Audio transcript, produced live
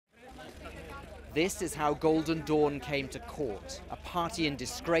This is how Golden Dawn came to court, a party in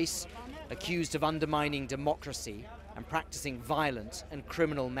disgrace, accused of undermining democracy and practicing violent and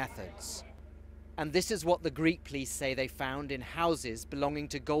criminal methods. And this is what the Greek police say they found in houses belonging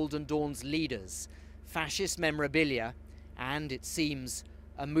to Golden Dawn's leaders: fascist memorabilia and, it seems,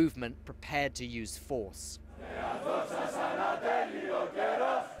 a movement prepared to use force.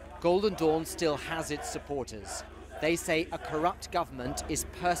 Golden Dawn still has its supporters. They say a corrupt government is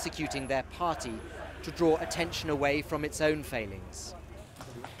persecuting their party to draw attention away from its own failings.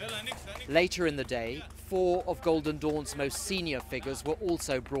 Later in the day, 4 of Golden Dawn's most senior figures were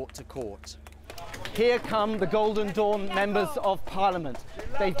also brought to court. Here come the Golden Dawn members of Parliament.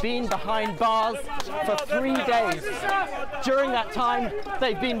 They've been behind bars for 3 days. During that time,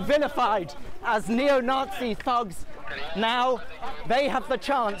 they've been vilified as neo-Nazi thugs. Now, they have the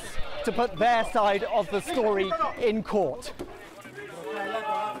chance to put their side of the story in court.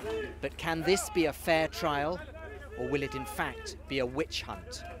 But can this be a fair trial, or will it in fact be a witch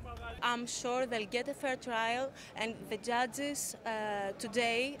hunt? I'm sure they'll get a fair trial, and the judges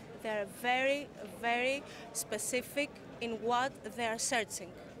today, they're very, very specific in what they're searching.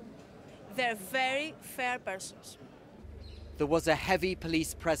 They're very fair persons. There was a heavy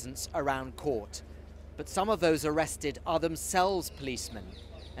police presence around court, but some of those arrested are themselves policemen,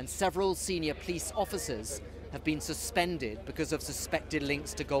 and several senior police officers have been suspended because of suspected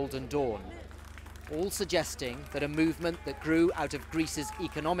links to Golden Dawn, all suggesting that a movement that grew out of Greece's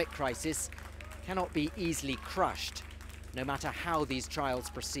economic crisis cannot be easily crushed, no matter how these trials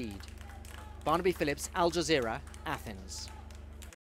proceed. Barnaby, Phillips, Al Jazeera, Athens.